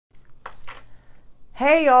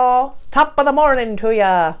Hey y'all, top of the morning to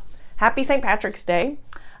ya. Happy St. Patrick's Day.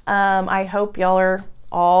 I hope y'all are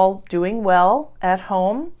all doing well at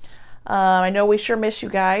home. I know we sure miss you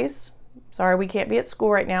guys. Sorry we can't be at school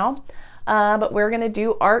right now, but we're gonna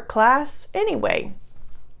do art class anyway.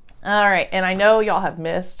 All right, and I know y'all have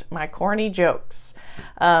missed my corny jokes.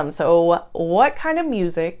 So what kind of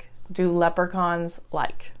music do leprechauns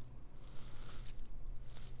like?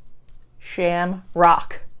 Sham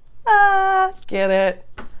rock. Get it?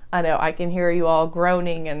 I know, I can hear you all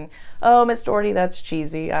groaning and, oh, Miss Doherty, that's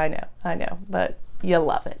cheesy. I know, but you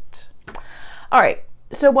love it. All right,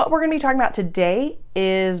 so what we're gonna be talking about today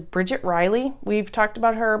is Bridget Riley. We've talked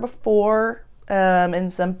about her before,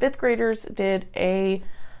 and some fifth graders did a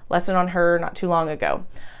lesson on her not too long ago.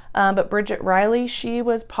 But Bridget Riley, she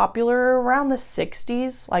was popular around the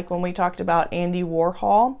 60s, like when we talked about Andy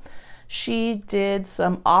Warhol. She did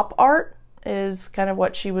some op art, is kind of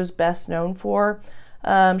what she was best known for.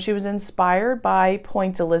 She was inspired by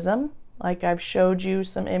pointillism, like I've showed you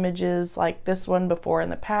some images like this one before in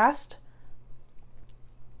the past.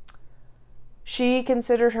 She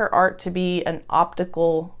considered her art to be an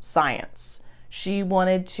optical science. She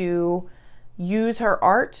wanted to use her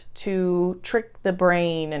art to trick the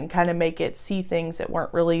brain and kind of make it see things that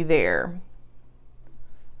weren't really there.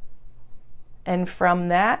 And from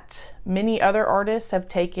that, many other artists have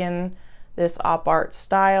taken this op art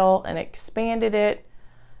style and expanded it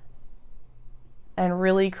and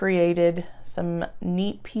really created some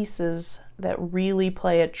neat pieces that really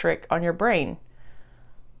play a trick on your brain.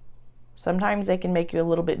 Sometimes they can make you a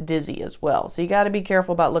little bit dizzy as well, so you got to be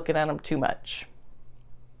careful about looking at them too much.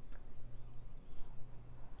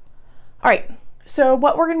 All right, so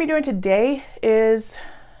what we're going to be doing today is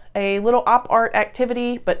a little op art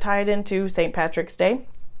activity, but tied into St. Patrick's Day.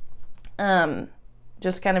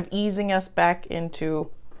 Just kind of easing us back into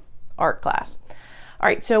art class. All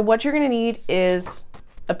right, so what you're going to need is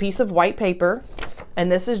a piece of white paper,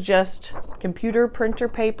 and this is just computer printer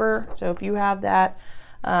paper. So if you have that,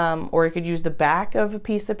 or you could use the back of a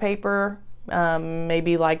piece of paper,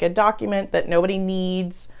 maybe like a document that nobody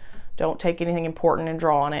needs. Don't take anything important and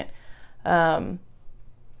draw on it. And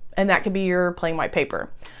that could be your plain white paper.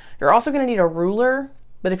 You're also going to need a ruler,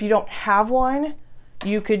 but if you don't have one,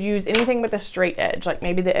 you could use anything with a straight edge, like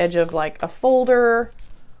maybe the edge of like a folder,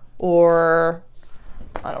 or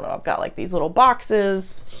I don't know, I've got like these little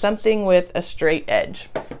boxes, something with a straight edge.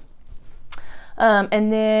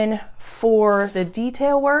 And then for the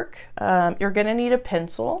detail work, you're going to need a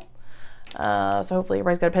pencil. So hopefully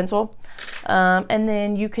everybody's got a pencil. And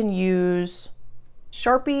then you can use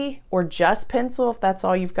Sharpie or just pencil. If that's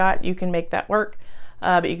all you've got, you can make that work.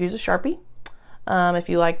 But you can use a Sharpie. If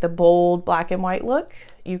you like the bold black and white look,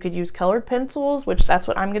 you could use colored pencils, which that's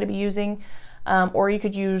what I'm going to be using, or you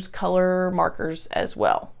could use color markers as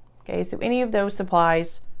well. Okay, so any of those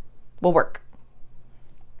supplies will work.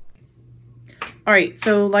 All right,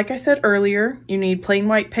 so like I said earlier, you need plain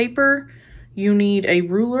white paper, you need a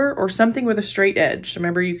ruler or something with a straight edge.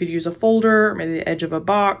 Remember, you could use a folder, or maybe the edge of a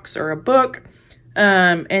box or a book,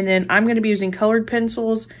 and then I'm going to be using colored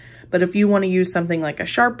pencils. But if you want to use something like a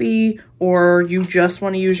Sharpie, or you just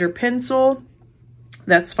want to use your pencil,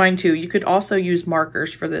 that's fine too. You could also use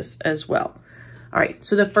markers for this as well. All right,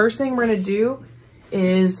 so the first thing we're going to do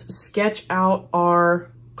is sketch out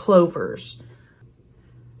our clovers.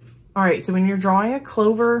 All right, so when you're drawing a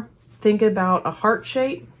clover, think about a heart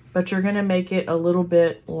shape, but you're going to make it a little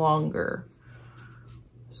bit longer.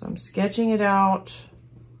 So I'm sketching it out,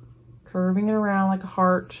 curving it around like a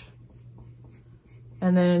heart.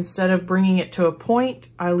 And then instead of bringing it to a point,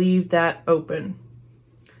 I leave that open.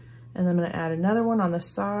 And then I'm going to add another one on the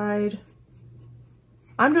side.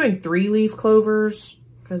 I'm doing 3-leaf clovers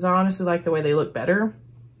because I honestly like the way they look better.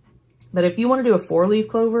 But if you want to do a 4-leaf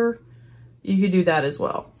clover, you could do that as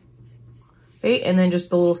well. Okay, and then just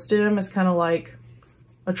the little stem is kind of like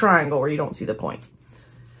a triangle where you don't see the point.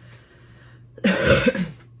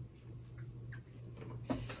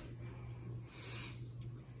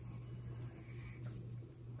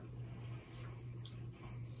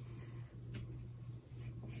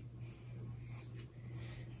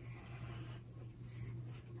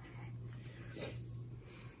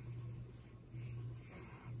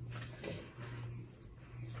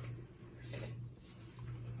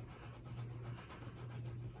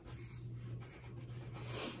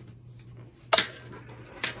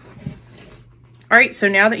 All right, so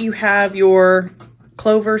now that you have your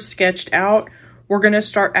clover sketched out, we're gonna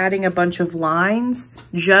start adding a bunch of lines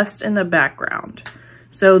just in the background.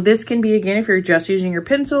 So this can be, again, if you're just using your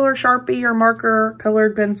pencil or Sharpie or marker,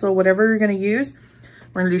 colored pencil, whatever you're gonna use.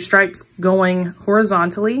 We're gonna do stripes going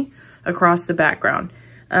horizontally. across the background.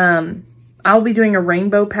 I'll be doing a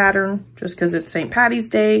rainbow pattern just because it's St. Patty's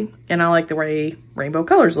Day and I like the way rainbow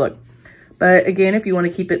colors look. But again, if you want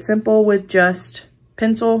to keep it simple with just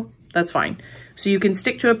pencil, that's fine. So you can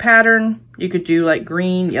stick to a pattern. You could do like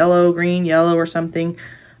green, yellow, or something.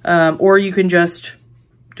 Or you can just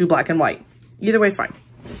do black and white. Either way is fine.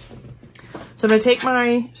 So I'm going to take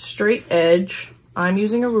my straight edge. I'm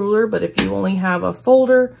using a ruler, but if you only have a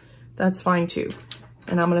folder, that's fine too.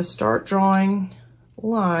 And I'm going to start drawing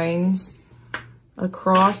lines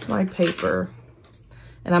across my paper.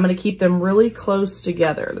 And I'm going to keep them really close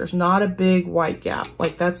together. There's not a big white gap.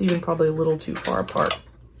 Like that's even probably a little too far apart.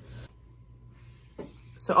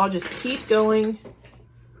 So I'll just keep going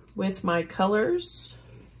with my colors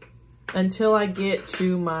until I get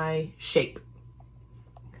to my shape.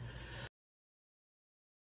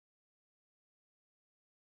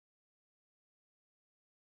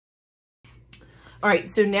 All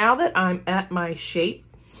right, so now that I'm at my shape,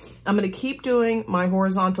 I'm going to keep doing my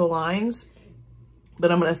horizontal lines,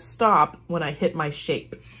 but I'm going to stop when I hit my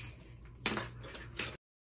shape.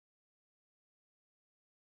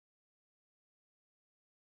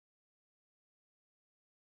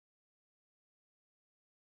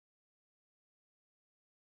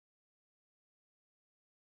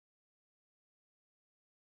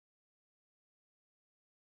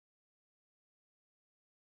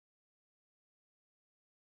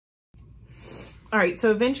 All right,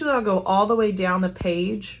 so eventually I'll go all the way down the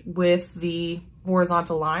page with the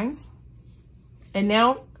horizontal lines. And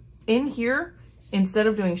now in here, instead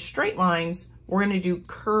of doing straight lines, we're gonna do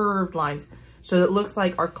curved lines. So that it looks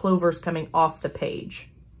like our clover's coming off the page.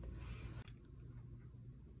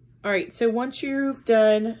 All right, so once you've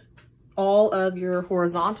done all of your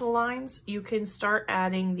horizontal lines, you can start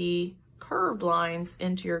adding the curved lines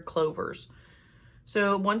into your clovers.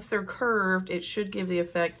 So once they're curved, it should give the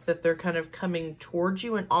effect that they're kind of coming towards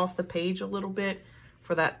you and off the page a little bit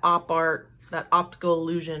for that optical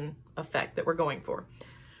illusion effect that we're going for.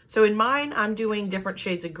 So in mine, I'm doing different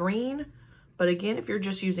shades of green, but again, if you're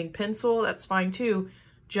just using pencil, that's fine too.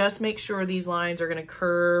 Just make sure these lines are gonna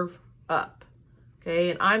curve up, okay?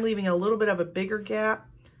 And I'm leaving a little bit of a bigger gap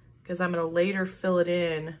because I'm gonna later fill it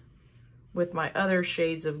in with my other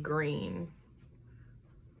shades of green.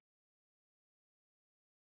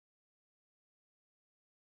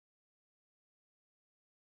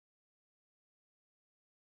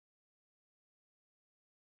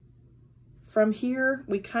 From here,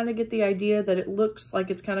 we kind of get the idea that it looks like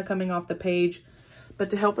it's kind of coming off the page, but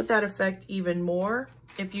to help with that effect even more,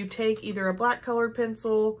 if you take either a black colored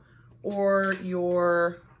pencil or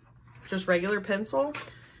your just regular pencil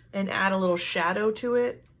and add a little shadow to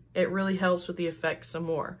it, it really helps with the effect some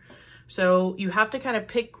more. So you have to kind of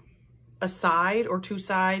pick a side or two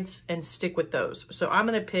sides and stick with those. So I'm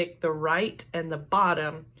gonna pick the right and the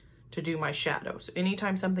bottom to do my shadow. So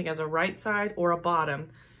anytime something has a right side or a bottom,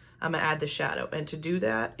 I'm gonna add the shadow. And to do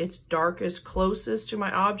that, it's darkest closest to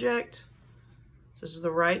my object. So this is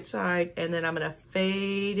the right side, and then I'm gonna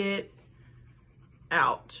fade it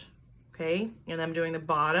out, okay? And I'm doing the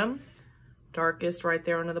bottom, darkest right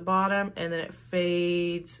there onto the bottom, and then it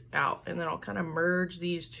fades out. And then I'll kind of merge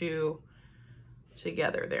these two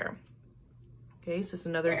together there. Okay, so it's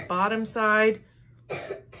another bottom side.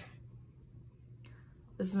 This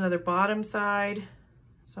is another bottom side.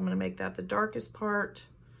 So I'm gonna make that the darkest part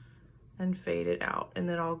and fade it out. And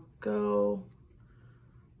then I'll go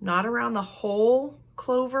not around the whole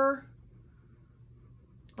clover.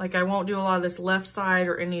 Like I won't do a lot of this left side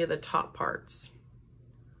or any of the top parts.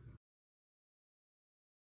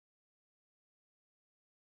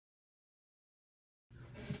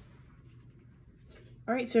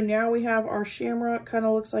 All right, so now we have our shamrock. Kind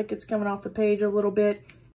of looks like it's coming off the page a little bit.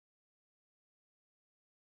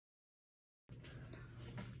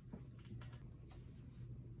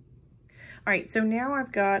 All right, so now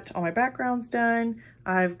I've got all my backgrounds done.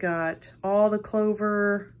 I've got all the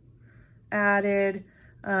clover added.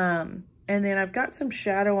 And then I've got some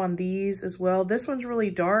shadow on these as well. This one's really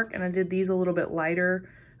dark and I did these a little bit lighter.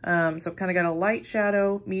 So I've kind of got a light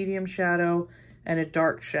shadow, medium shadow, and a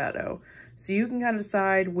dark shadow. So you can kind of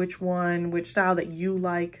decide which style that you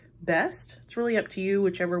like best. It's really up to you,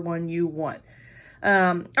 whichever one you want.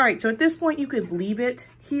 All right, so at this point you could leave it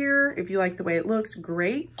here. If you like the way it looks,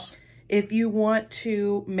 great. If you want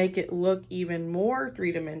to make it look even more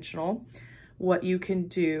three-dimensional, what you can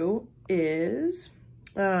do is,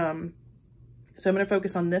 so I'm gonna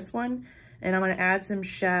focus on this one and I'm gonna add some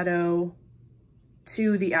shadow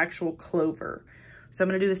to the actual clover. So I'm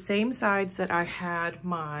gonna do the same sides that I had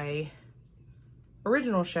my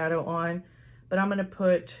original shadow on, but I'm gonna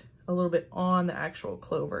put a little bit on the actual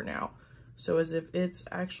clover now. So as if it's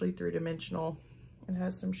actually three-dimensional and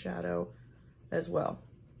has some shadow as well.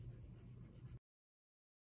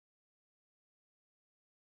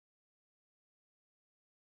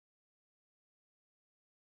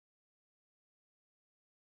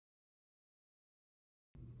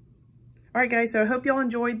 All right, guys, so I hope y'all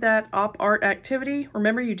enjoyed that op art activity.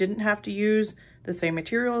 Remember, you didn't have to use the same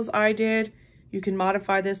materials I did. You can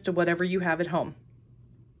modify this to whatever you have at home.